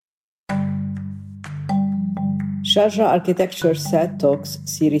Sharjah Architecture SAT Talks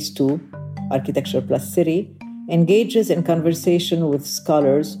Series 2, Architecture Plus City, engages in conversation with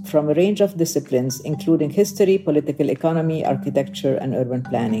scholars from a range of disciplines, including history, political economy, architecture, and urban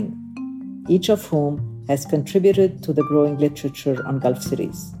planning, each of whom has contributed to the growing literature on Gulf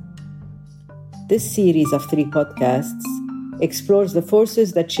cities. This series of 3 podcasts explores the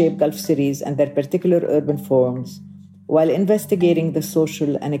forces that shape Gulf cities and their particular urban forms, while investigating the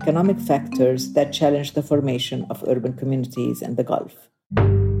social and economic factors that challenge the formation of urban communities in the Gulf.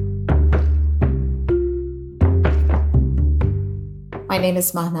 My name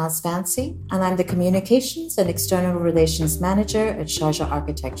is Mahnaz Fancy, and I'm the Communications and External Relations Manager at Sharjah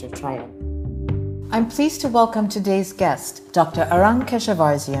Architecture Triennial. I'm pleased to welcome today's guest, Dr. Arang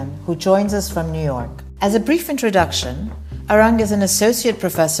Keshavarzian, who joins us from New York. As a brief introduction, Arang is an Associate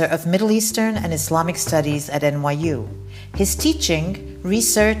Professor of Middle Eastern and Islamic Studies at NYU. His teaching,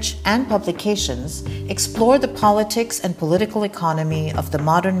 research, and publications explore the politics and political economy of the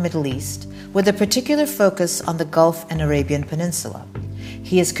modern Middle East, with a particular focus on the Gulf and Arabian Peninsula.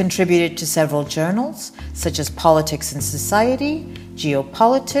 He has contributed to several journals, such as Politics and Society,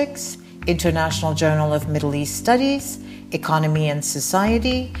 Geopolitics, International Journal of Middle East Studies, Economy and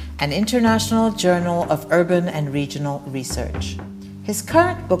Society, and International Journal of Urban and Regional Research. His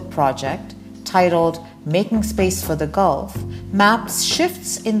current book project, titled Making Space for the Gulf, maps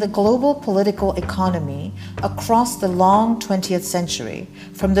shifts in the global political economy across the long 20th century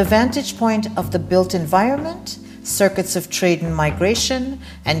from the vantage point of the built environment, circuits of trade and migration,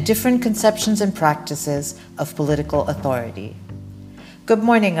 and different conceptions and practices of political authority. Good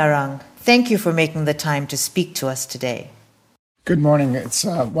morning, Arang. Thank you for making the time to speak to us today. Good morning. It's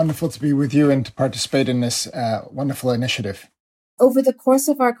wonderful to be with you and to participate in this wonderful initiative. Over the course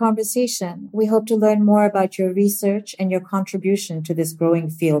of our conversation, we hope to learn more about your research and your contribution to this growing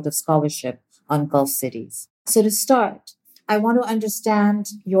field of scholarship on Gulf cities. So to start, I want to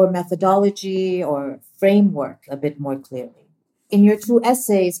understand your methodology or framework a bit more clearly. In your 2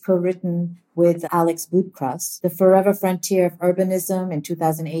 essays co-written with Alex Boutcras, The Forever Frontier of Urbanism in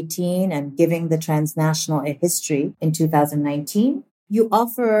 2018 and Giving the Transnational a History in 2019, you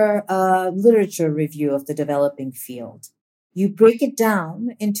offer a literature review of the developing field. You break it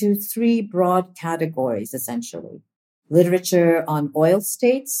down into 3 broad categories, essentially. Literature on oil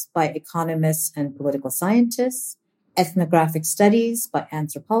states by economists and political scientists, ethnographic studies by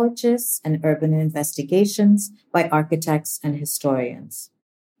anthropologists, and urban investigations by architects and historians.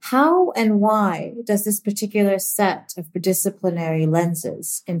 How and why does this particular set of disciplinary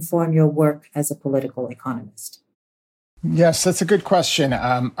lenses inform your work as a political economist? Yes, that's a good question.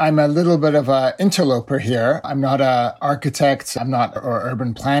 I'm a little bit of an interloper here. I'm not an architect. I'm not an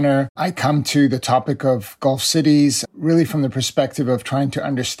urban planner. I come to the topic of Gulf cities really from the perspective of trying to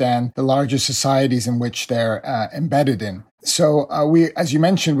understand the larger societies in which they're embedded in. So as you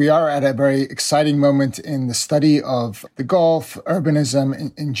mentioned, we are at a very exciting moment in the study of the Gulf,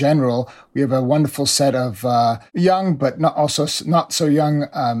 urbanism in general. We have a wonderful set of young, but not so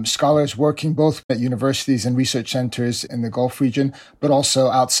young scholars working both at universities and research centers in the Gulf region, but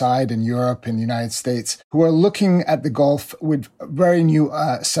also outside in Europe and the United States, who are looking at the Gulf with very new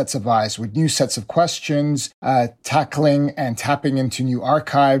sets of eyes, with new sets of questions, tackling and tapping into new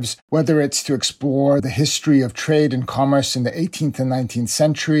archives, whether it's to explore the history of trade and commerce in the 18th and 19th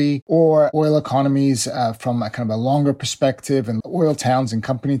century, or oil economies from a kind of a longer perspective, and oil towns and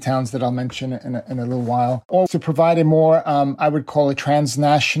company towns that I'll mention in a little while, or to provide a more, I would call a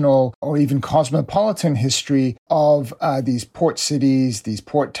transnational or even cosmopolitan history of these port cities, these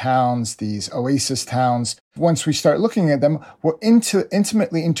port towns, these oasis towns. Once we start looking at them, we're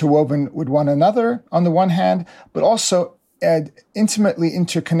intimately interwoven with one another on the one hand, but also intimately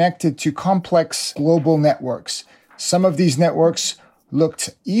interconnected to complex global networks. Some of these networks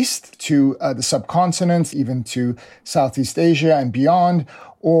looked east to the subcontinent, even to Southeast Asia and beyond,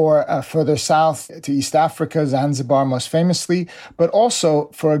 or further south to East Africa, Zanzibar most famously, but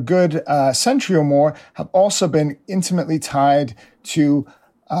also for a good century or more have also been intimately tied to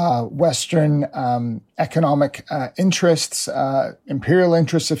Western economic interests, imperial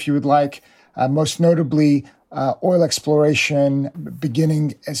interests, if you would like, most notably oil exploration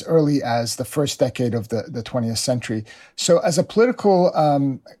beginning as early as the first decade of the 20th century. So as a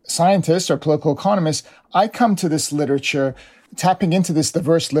political scientist or political economist, I come to this literature, tapping into this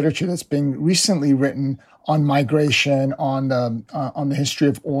diverse literature that's being recently written on migration, on the history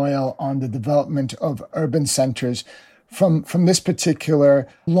of oil, on the development of urban centers, from this particular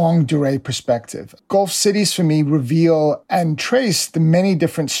longue durée perspective. Gulf cities, for me, reveal and trace the many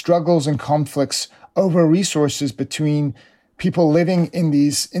different struggles and conflicts over resources between people living in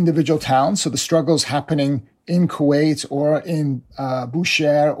these individual towns. So the struggles happening in Kuwait or in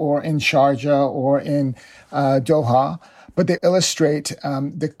Bushehr or in Sharjah or in Doha, but they illustrate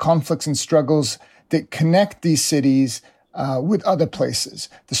the conflicts and struggles that connect these cities with other places.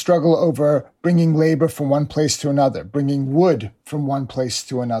 The struggle over bringing labor from one place to another, bringing wood from one place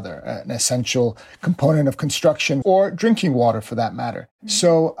to another, an essential component of construction, or drinking water for that matter.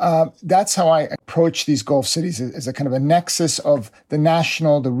 So that's how I approach these Gulf cities, as a kind of a nexus of the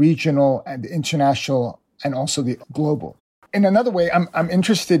national, the regional, and the international, and also the global. In another way, I'm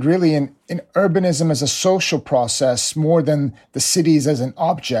interested really in urbanism as a social process more than the cities as an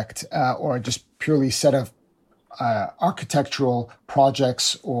object or just purely set of architectural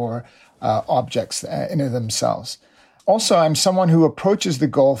projects or objects in and themselves. Also, I'm someone who approaches the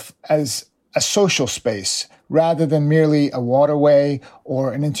Gulf as a social space rather than merely a waterway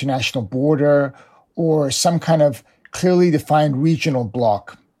or an international border or some kind of clearly defined regional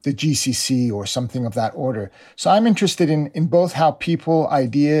bloc, the GCC or something of that order. So I'm interested in both how people,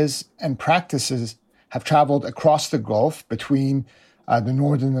 ideas, and practices have traveled across the Gulf between the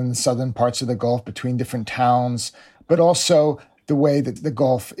northern and the southern parts of the Gulf, between different towns, but also the way that the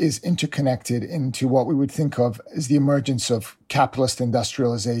Gulf is interconnected into what we would think of as the emergence of capitalist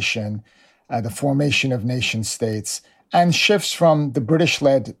industrialization, the formation of nation states, and shifts from the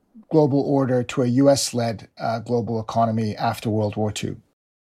British-led global order to a US-led global economy after World War II.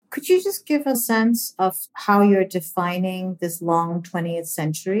 Could you just give a sense of how you're defining this long 20th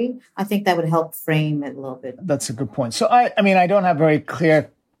century? I think that would help frame it a little bit. That's a good point. So, I don't have very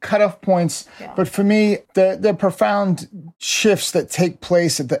clear cutoff points, but for me, the profound shifts that take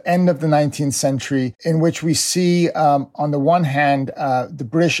place at the end of the 19th century, in which we see, on the one hand, the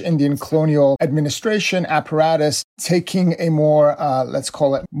British Indian colonial administration apparatus taking a more, let's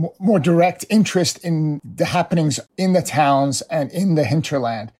call it, more direct interest in the happenings in the towns and in the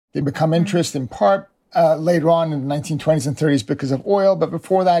hinterland. They become interest in part later on in the 1920s and 30s because of oil, but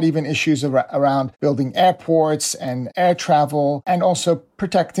before that, even issues around building airports and air travel, and also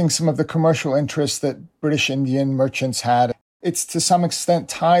protecting some of the commercial interests that British Indian merchants had. It's to some extent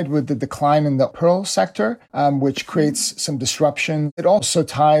tied with the decline in the pearl sector, which creates some disruption. It also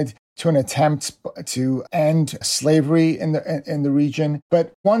tied to an attempt to end slavery in the region.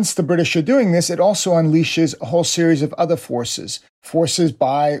 But once the British are doing this, it also unleashes a whole series of other forces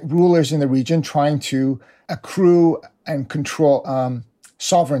by rulers in the region trying to accrue and control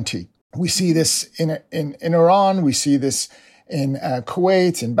sovereignty. We see this in Iran, we see this in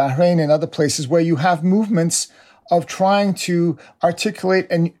Kuwait, in Bahrain, and other places where you have movements of trying to articulate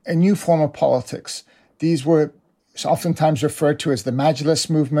a new form of politics. These were oftentimes referred to as the Majlis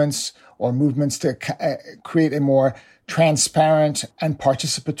movements, or movements to create a more transparent and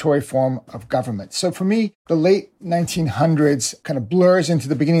participatory form of government. So for me, the late 1900s kind of blurs into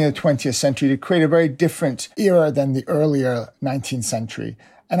the beginning of the 20th century to create a very different era than the earlier 19th century.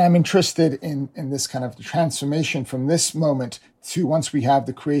 And I'm interested in this kind of transformation from this moment to once we have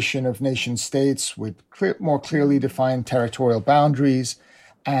the creation of nation states with more clearly defined territorial boundaries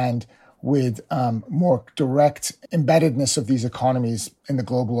and with more direct embeddedness of these economies in the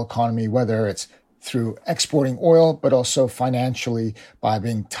global economy, whether it's through exporting oil, but also financially by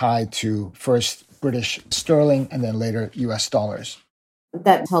being tied to first British sterling and then later US dollars.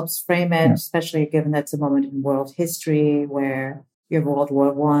 That helps frame it, especially given that's a moment in world history where you have World War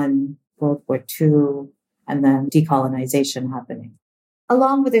I, World War II, and then decolonization happening.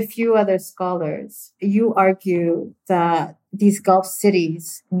 Along with a few other scholars, you argue that these Gulf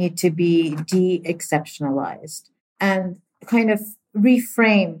cities need to be de-exceptionalized and kind of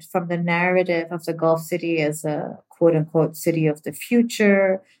reframed from the narrative of the Gulf city as a quote-unquote city of the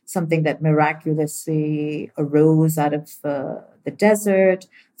future, something that miraculously arose out of the desert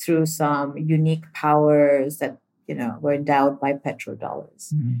through some unique powers that, were endowed by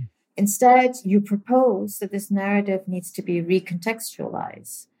petrodollars. Mm-hmm. Instead, you propose that this narrative needs to be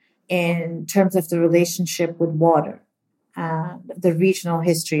recontextualized in terms of the relationship with water and the regional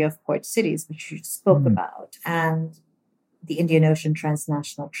history of port cities, which you spoke about, and the Indian Ocean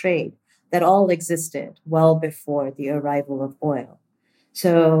transnational trade that all existed well before the arrival of oil.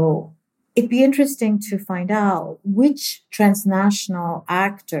 So it'd be interesting to find out which transnational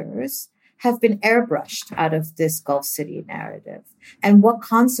actors have been airbrushed out of this Gulf City narrative and what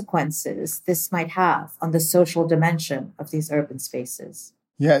consequences this might have on the social dimension of these urban spaces.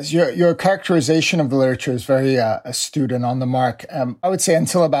 Yes, your characterization of the literature is very astute and on the mark. I would say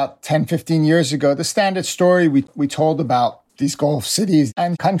until about 10, 15 years ago, the standard story we told about these Gulf cities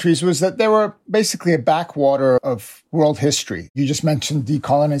and countries was that they were basically a backwater of world history. You just mentioned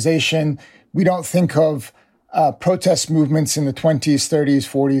decolonization. We don't think of protest movements in the 20s, 30s,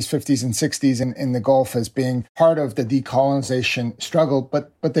 40s, 50s, and 60s in the Gulf as being part of the decolonization struggle,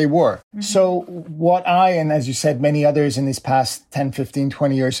 but they were. Mm-hmm. So what I, and as you said, many others in these past 10, 15,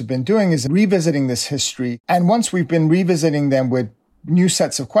 20 years have been doing is revisiting this history. And once we've been revisiting them with new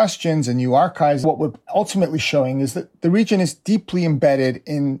sets of questions and new archives, what we're ultimately showing is that the region is deeply embedded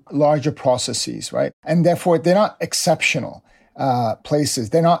in larger processes, right? And therefore, they're not exceptional places.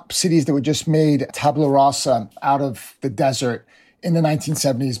 They're not cities that were just made tabula rasa out of the desert in the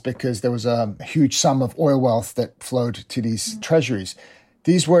 1970s because there was a huge sum of oil wealth that flowed to these treasuries.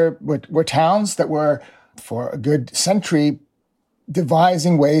 These were towns that were, for a good century,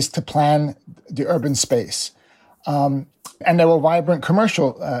 devising ways to plan the urban space. And there were vibrant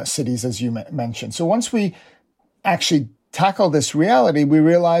commercial cities, as you mentioned. So once we actually tackle this reality, we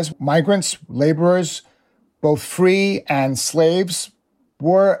realize migrants, laborers, both free and slaves,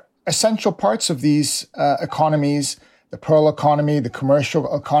 were essential parts of these economies, the pearl economy, the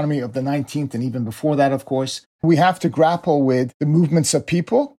commercial economy of the 19th, and even before that, of course. We have to grapple with the movements of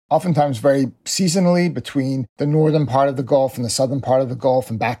people, oftentimes very seasonally between the northern part of the Gulf and the southern part of the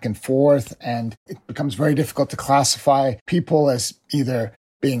Gulf and back and forth. And it becomes very difficult to classify people as either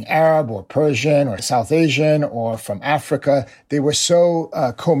being Arab or Persian or South Asian or from Africa. They were so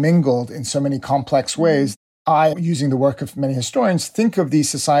commingled in so many complex ways. I, using the work of many historians, think of these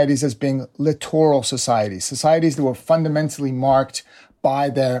societies as being littoral societies that were fundamentally marked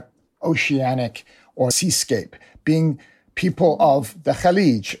by their oceanic or seascape, being people of the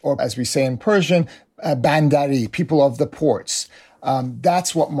Khalij, or as we say in Persian, bandari, people of the ports.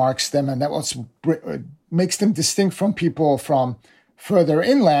 That's what marks them, and that's what makes them distinct from people from further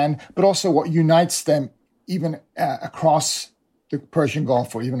inland, but also what unites them even across the Persian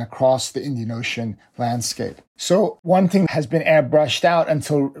Gulf or even across the Indian Ocean landscape. So one thing has been airbrushed out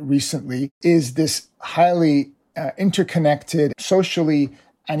until recently is this highly interconnected, socially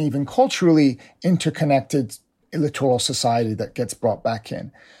and even culturally interconnected littoral society that gets brought back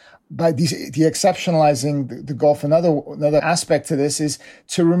in. By the exceptionalizing the Gulf, another aspect to this is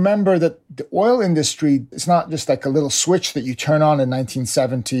to remember that the oil industry is not just like a little switch that you turn on in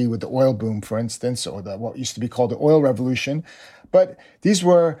 1970 with the oil boom, for instance, or what used to be called the oil revolution. But these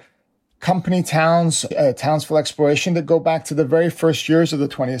were company towns, towns for exploration that go back to the very first years of the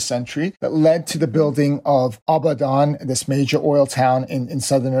 20th century that led to the building of Abadan, this major oil town in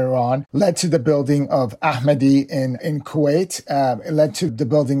southern Iran, led to the building of Ahmadi in Kuwait, it led to the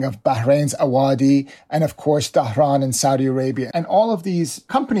building of Bahrain's Awadi, and of course Dahran in Saudi Arabia. And all of these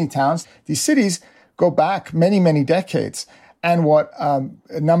company towns, these cities, go back many, many decades. And what a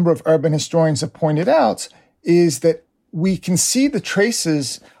number of urban historians have pointed out is that we can see the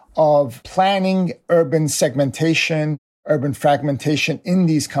traces of planning, urban segmentation, urban fragmentation in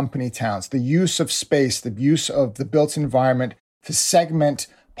these company towns, the use of space, the use of the built environment to segment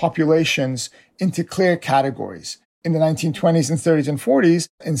populations into clear categories. In the 1920s and 30s and 40s,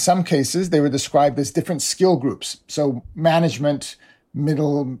 in some cases, they were described as different skill groups. So management,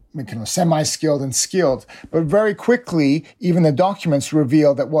 middle, semi-skilled and skilled. But very quickly, even the documents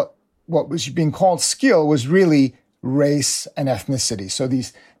reveal that what was being called skill was really race and ethnicity. So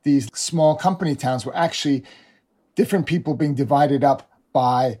these small company towns were actually different people being divided up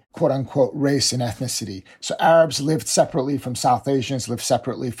by quote unquote race and ethnicity. So Arabs lived separately from South Asians, lived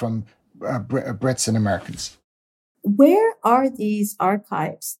separately from Brits and Americans. Where are these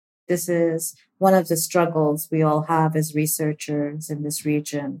archives? This is one of the struggles we all have as researchers in this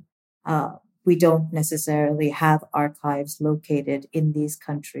region. We don't necessarily have archives located in these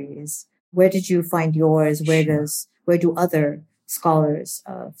countries. Where did you find yours? Where do other scholars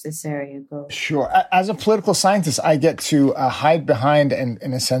of this area go? Sure. As a political scientist, I get to hide behind and,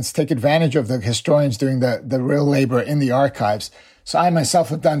 in a sense, take advantage of the historians doing the real labor in the archives. So I myself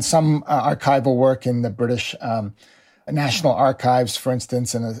have done some archival work in the British National Archives, for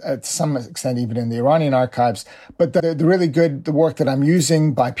instance, and to some extent even in the Iranian archives. But the really good work that I'm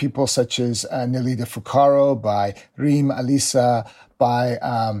using by people such as Nilida Fukaro, by Reem Alisa, by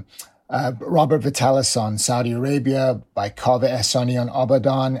Robert Vitalis on Saudi Arabia, by Kaveh Ehsani on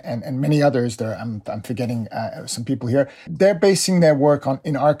Abadan, and many others. I'm forgetting some people here. They're basing their work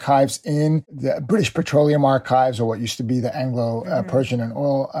in archives in the British Petroleum Archives, or what used to be the Anglo-Persian and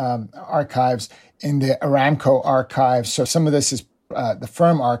Oil Archives, in the Aramco Archives. So some of this is the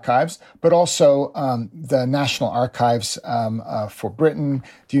firm archives, but also the National Archives for Britain,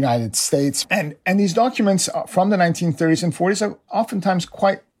 the United States. And these documents from the 1930s and 40s are oftentimes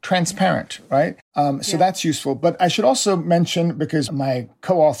quite transparent, right? So that's useful. But I should also mention, because my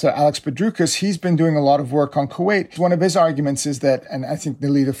co-author, Alex Bedroukas, he's been doing a lot of work on Kuwait. One of his arguments is that, and I think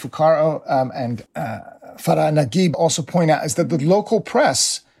Nalita Fukaro and Farah Naguib also point out, is that the local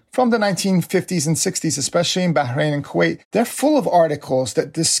press from the 1950s and 60s, especially in Bahrain and Kuwait, they're full of articles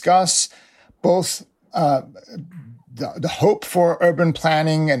that discuss both the hope for urban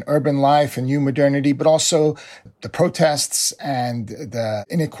planning and urban life and new modernity, but also the protests and the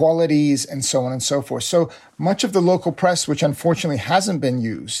inequalities and so on and so forth. So much of the local press, which unfortunately hasn't been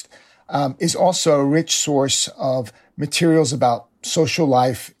used, is also a rich source of materials about social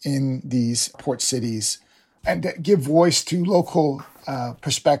life in these port cities and that give voice to local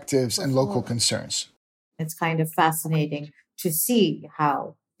perspectives and local concerns. It's kind of fascinating to see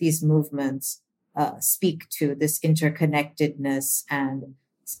how these movements speak to this interconnectedness and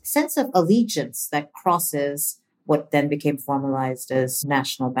sense of allegiance that crosses what then became formalized as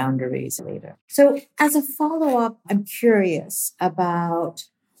national boundaries later. So as a follow-up, I'm curious about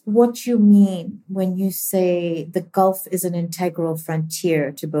what you mean when you say the Gulf is an integral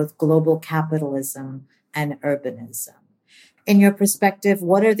frontier to both global capitalism and urbanism. In your perspective,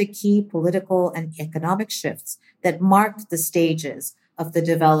 what are the key political and economic shifts that marked the stages of the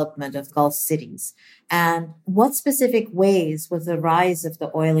development of Gulf cities? And what specific ways was the rise of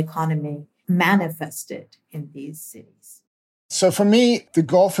the oil economy manifested in these cities? So for me, the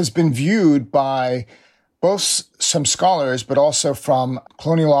Gulf has been viewed by both some scholars, but also from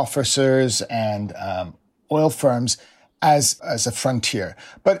colonial officers and oil firms as a frontier,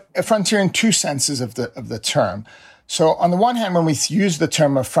 but a frontier in two senses of the term. So on the one hand, when we use the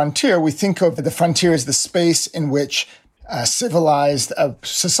term of frontier, we think of the frontier as the space in which a civilized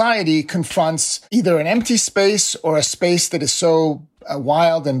society confronts either an empty space or a space that is so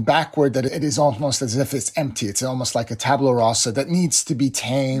wild and backward that it is almost as if it's empty. It's almost like a tabula rasa that needs to be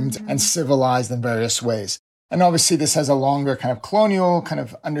tamed and civilized in various ways. And obviously this has a longer kind of colonial kind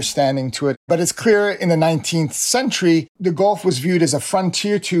of understanding to it. But it's clear in the 19th century, the Gulf was viewed as a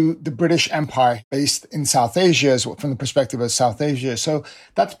frontier to the British Empire based in South Asia, from the perspective of South Asia. So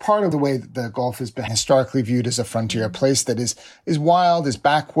that's part of the way that the Gulf has been historically viewed as a frontier, a place that is wild, is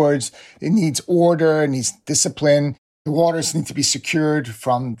backwards. It needs order, it needs discipline. The waters need to be secured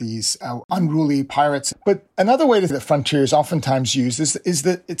from these unruly pirates. But another way that the frontier is oftentimes used is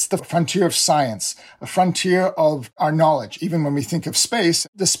that it's the frontier of science, a frontier of our knowledge. Even when we think of space,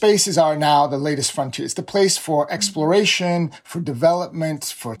 the spaces are now the latest frontier. It's the place for exploration, for development,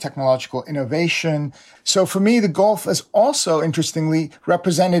 for technological innovation. So for me, the Gulf has also, interestingly,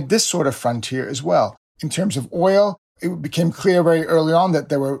 represented this sort of frontier as well. In terms of oil, it became clear very early on that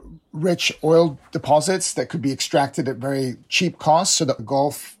there were rich oil deposits that could be extracted at very cheap costs. So the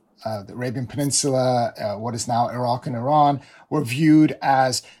Gulf, the Arabian Peninsula, what is now Iraq and Iran, were viewed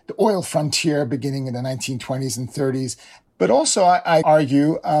as the oil frontier beginning in the 1920s and 30s. But also, I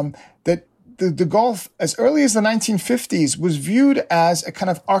argue that the Gulf, as early as the 1950s, was viewed as a kind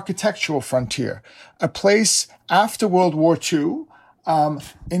of architectural frontier, a place after World War II,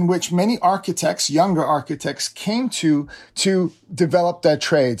 in which many architects, younger architects, came to develop their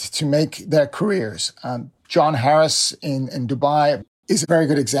trades, to make their careers. John Harris in Dubai is a very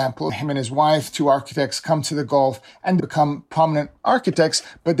good example. Him and his wife, two architects, come to the Gulf and become prominent architects,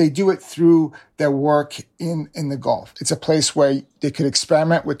 but they do it through their work in the Gulf. It's a place where they could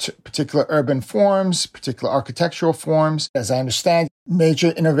experiment with particular urban forms, particular architectural forms. As I understand,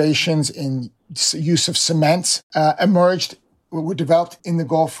 major innovations in use of cement were developed in the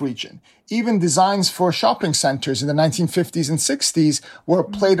Gulf region. Even designs for shopping centers in the 1950s and 60s were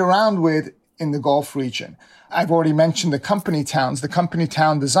played around with in the Gulf region. I've already mentioned the company towns. The company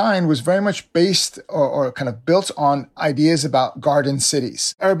town design was very much based or kind of built on ideas about garden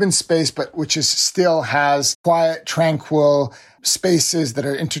cities. Urban space, but which still has quiet, tranquil spaces that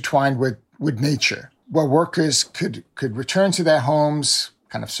are intertwined with nature, where workers could return to their homes,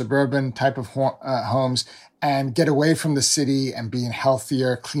 kind of suburban type of homes, and get away from the city and be in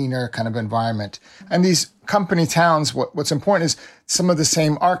healthier, cleaner kind of environment. And these company towns, what's important is some of the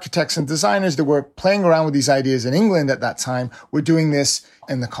same architects and designers that were playing around with these ideas in England at that time were doing this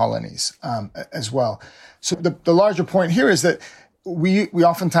in the colonies as well. So the larger point here is that we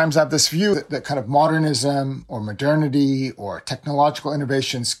oftentimes have this view that kind of modernism or modernity or technological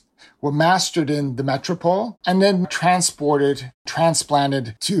innovations were mastered in the metropole and then transplanted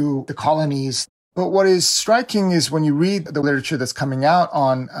to the colonies. But what is striking is when you read the literature that's coming out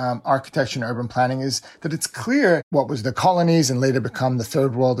on architecture and urban planning is that it's clear what was the colonies and later become the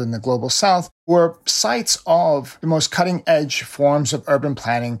third world and the global south were sites of the most cutting edge forms of urban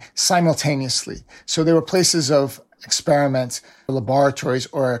planning simultaneously. So they were places of experiment, laboratories,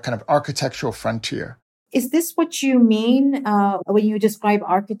 or a kind of architectural frontier. Is this what you mean when you describe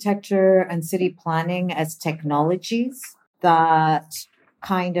architecture and city planning as technologies that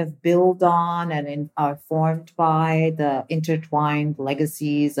kind of build on and are formed by the intertwined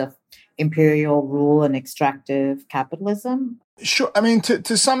legacies of imperial rule and extractive capitalism? Sure. I mean,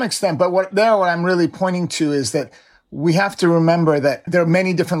 to some extent, but what I'm really pointing to is that we have to remember that there are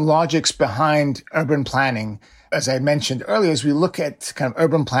many different logics behind urban planning. As I mentioned earlier, as we look at kind of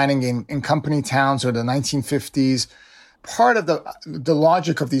urban planning in company towns or the 1950s, part of the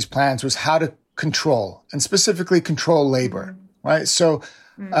logic of these plans was how to control, and specifically control labor, right? So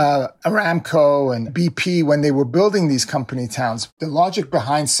Aramco and BP, when they were building these company towns, the logic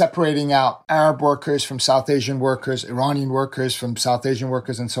behind separating out Arab workers from South Asian workers, Iranian workers from South Asian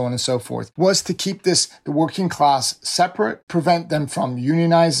workers, and so on and so forth, was to keep the working class separate, prevent them from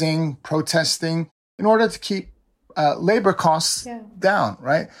unionizing, protesting, in order to keep labor costs down,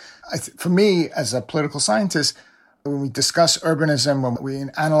 right? For me, as a political scientist, when we discuss urbanism, when we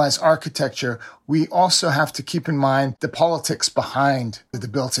analyze architecture, we also have to keep in mind the politics behind the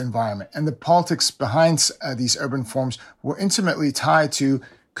built environment. And the politics behind these urban forms were intimately tied to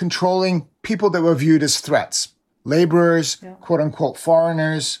controlling people that were viewed as threats, laborers, quote unquote,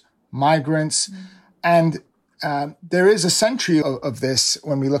 foreigners, migrants. And there is a century of this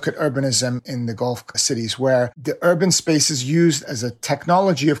when we look at urbanism in the Gulf cities, where the urban space is used as a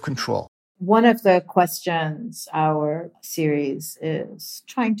technology of control. One of the questions our series is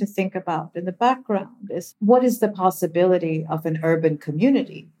trying to think about in the background is, what is the possibility of an urban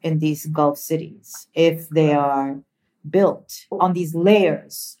community in these Gulf cities if they are built on these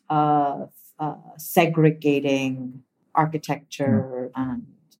layers of segregating architecture and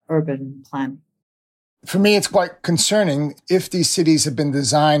urban planning? For me, it's quite concerning if these cities have been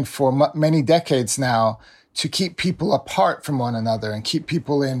designed for many decades now to keep people apart from one another and keep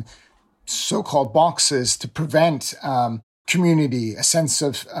people in so-called boxes to prevent community, a sense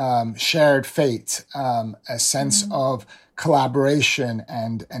of shared fate, a sense of collaboration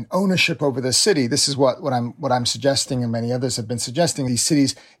and ownership over the city. This is what I'm suggesting, and many others have been suggesting. These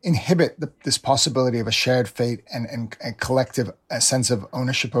cities inhibit this possibility of a shared fate and a collective sense of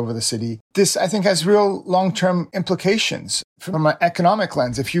ownership over the city. This, I think, has real long-term implications from an economic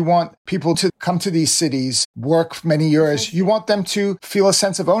lens. If you want people to come to these cities, work many years, you want them to feel a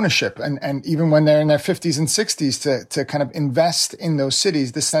sense of ownership. And even when they're in their 50s and 60s to kind of invest in those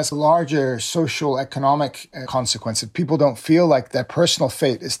cities, this has larger social economic consequences. People don't feel like their personal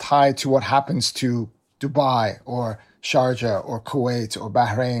fate is tied to what happens to Dubai or Sharjah or Kuwait or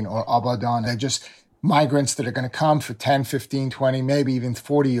Bahrain or Abadan. They're just migrants that are going to come for 10, 15, 20, maybe even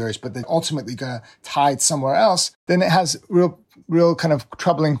 40 years, but they're ultimately going to tide somewhere else, then it has real kind of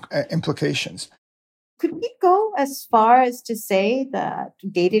troubling implications. Could we go as far as to say that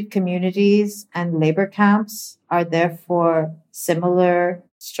gated communities and labor camps are therefore similar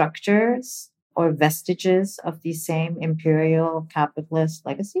structures or vestiges of these same imperial capitalist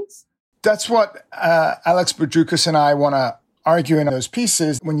legacies? That's what Alex Boudroukas and I want to argue in those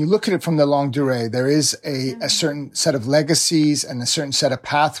pieces. When you look at it from the longue durée, there is a certain set of legacies and a certain set of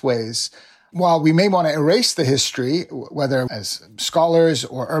pathways. While we may want to erase the history, whether as scholars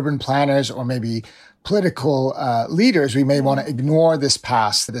or urban planners or maybe political leaders, we may want to ignore this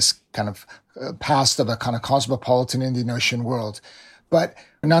past, this kind of past of a kind of cosmopolitan Indian Ocean world. But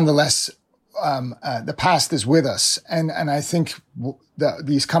nonetheless, the past is with us. And I think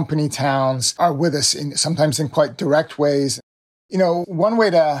these company towns are with us sometimes in quite direct ways. You know, one way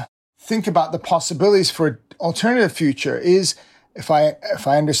to think about the possibilities for an alternative future is, if I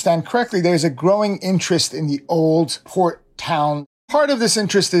understand correctly, there's a growing interest in the old port town. Part of this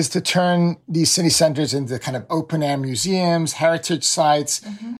interest is to turn these city centers into kind of open air museums, heritage sites,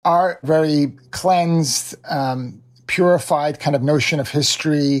 are very cleansed, purified kind of notion of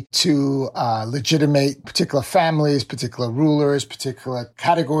history to legitimate particular families, particular rulers, particular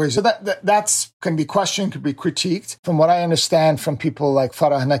categories. So that's can be questioned, could be critiqued. From what I understand from people like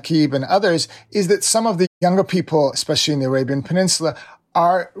Farah Naqib and others, is that some of the younger people, especially in the Arabian Peninsula,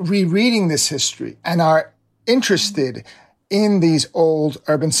 are rereading this history and are interested in these old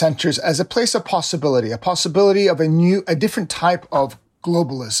urban centers as a place of possibility, a possibility of a different type of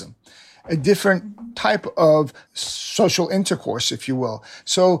globalism, a different type of social intercourse, if you will.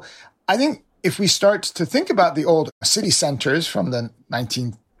 So I think if we start to think about the old city centers from the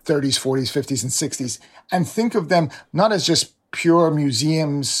 1930s, 40s, 50s, and 60s, and think of them not as just pure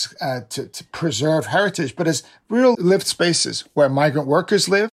museums to preserve heritage, but as real lived spaces where migrant workers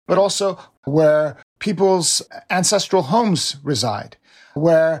live, but also where people's ancestral homes reside,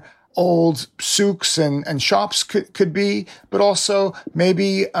 where old souks and shops could be, but also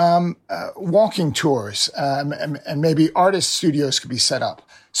maybe walking tours and maybe artist studios could be set up.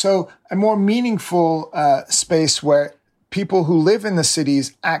 So a more meaningful space where people who live in the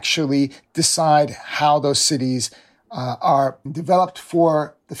cities actually decide how those cities are developed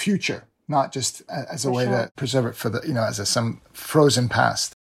for the future, not just as a way to preserve it for the, as some frozen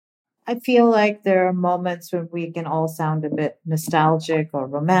past. I feel like there are moments when we can all sound a bit nostalgic or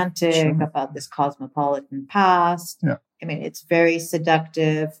romantic about this cosmopolitan past. Yeah. I mean, it's very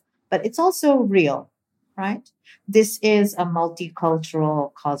seductive, but it's also real, right? This is a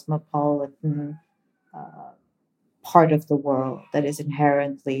multicultural, cosmopolitan part of the world that is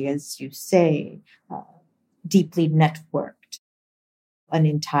inherently, as you say, deeply networked, an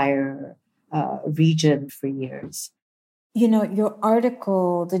entire region for years. Your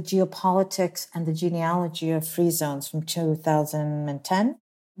article, The Geopolitics and the Genealogy of Free Zones from 2010,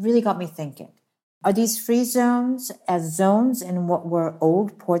 really got me thinking. Are these free zones as zones in what were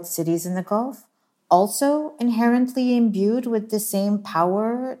old port cities in the Gulf also inherently imbued with the same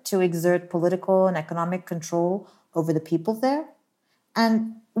power to exert political and economic control over the people there?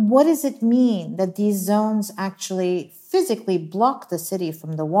 And what does it mean that these zones actually physically block the city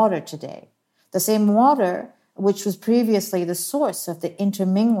from the water today? The same water which was previously the source of the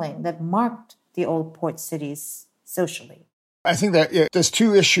intermingling that marked the old port cities socially. I think that there's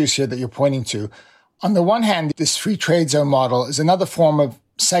two issues here that you're pointing to. On the one hand, this free trade zone model is another form of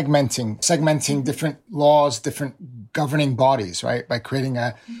segmenting different laws, different governing bodies, right? By creating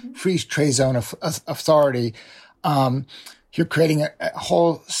a free trade zone of authority, you're creating a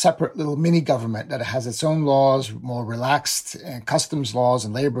whole separate little mini government that has its own laws, more relaxed customs laws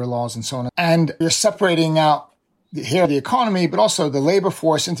and labor laws and so on. And you're separating out the economy, but also the labor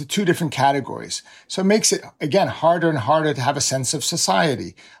force into two different categories. So it makes it, again, harder and harder to have a sense of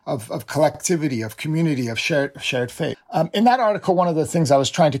society, of collectivity, of community, of shared fate. In that article, one of the things I was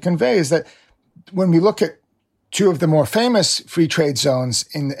trying to convey is that when we look at two of the more famous free trade zones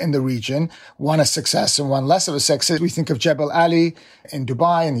in the region, one a success and one less of a success. We think of Jebel Ali in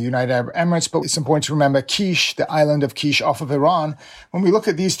Dubai in the United Arab Emirates, but it's important to remember Kish, the island of Kish off of Iran. When we look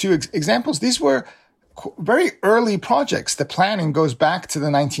at these two examples, these were very early projects. The planning goes back to the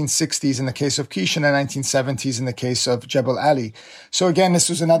 1960s in the case of Kish and the 1970s in the case of Jebel Ali. So again, this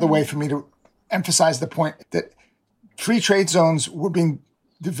was another way for me to emphasize the point that free trade zones were being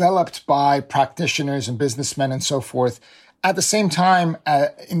developed by practitioners and businessmen and so forth at the same time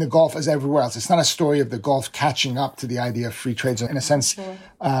in the Gulf as everywhere else. It's not a story of the Gulf catching up to the idea of free trade zone. In a sense,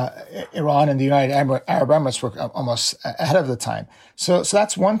 Iran and the United Arab Emirates were almost ahead of the time. So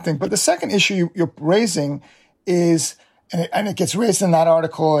that's one thing. But the second issue you're raising is, and it gets raised in that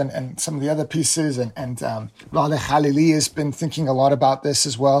article and some of the other pieces, and Laleh Khalili has been thinking a lot about this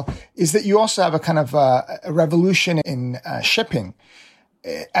as well, is that you also have a kind of a revolution in shipping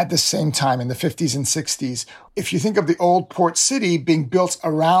at the same time in the 50s and 60s. If you think of the old port city being built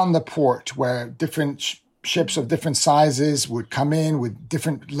around the port where different ships of different sizes would come in with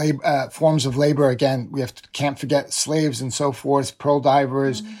different forms of labor. Again, can't forget slaves and so forth, pearl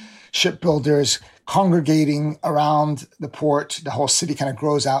divers, shipbuilders congregating around the port. The whole city kind of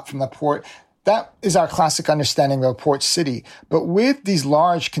grows out from the port. That is our classic understanding of a port city. But with these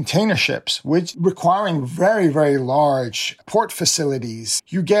large container ships, which requiring very, very large port facilities,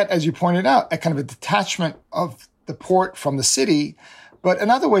 you get, as you pointed out, a kind of a detachment of the port from the city. But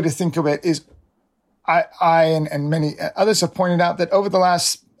another way to think of it is I and many others have pointed out that over the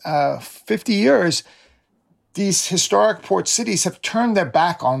last 50 years, these historic port cities have turned their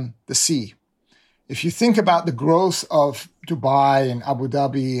back on the sea. If you think about the growth of Dubai and Abu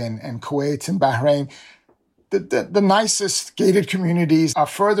Dhabi and Kuwait and Bahrain, the nicest gated communities are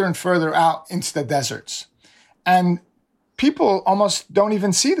further and further out into the deserts. And people almost don't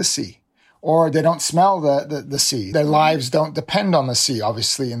even see the sea, or they don't smell the sea. Their lives don't depend on the sea,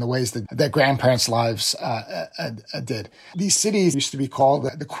 obviously, in the ways that their grandparents' lives did. These cities used to be called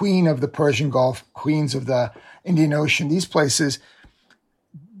the Queen of the Persian Gulf, Queens of the Indian Ocean. These places,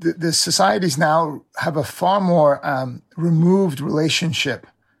 the societies now have a far more removed relationship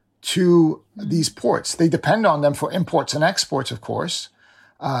to these ports. They depend on them for imports and exports, of course.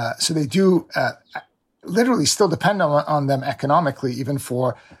 So they do literally still depend on them economically, even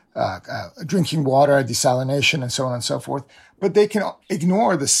for drinking water, desalination, and so on and so forth. But they can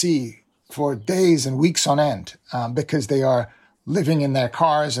ignore the sea for days and weeks on end because they are living in their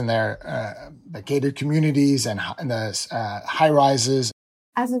cars and their gated communities and the high rises.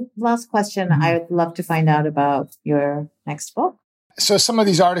 As a last question, I would love to find out about your next book. So some of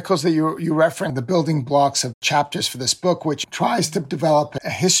these articles that you referenced, the building blocks of chapters for this book, which tries to develop a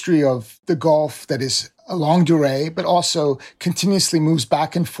history of the Gulf that is a longue durée, but also continuously moves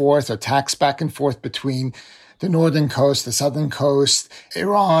back and forth or tacks back and forth between the northern coast, the southern coast.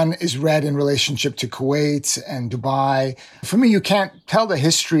 Iran is read in relationship to Kuwait and Dubai. For me, you can't tell the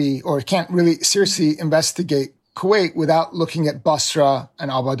history or can't really seriously investigate Kuwait without looking at Basra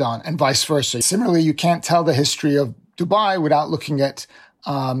and Abadan and vice versa. Similarly, you can't tell the history of Dubai without looking at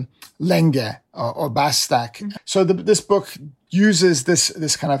Lenge or Bastak. So this book uses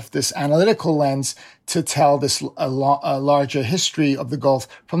this kind of this analytical lens to tell this a larger history of the Gulf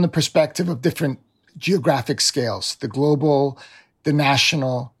from the perspective of different geographic scales: the global, the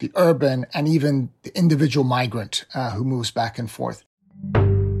national, the urban, and even the individual migrant who moves back and forth.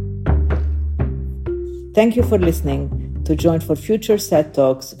 Thank you for listening. To join for future SAT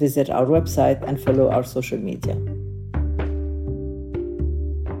Talks, visit our website and follow our social media.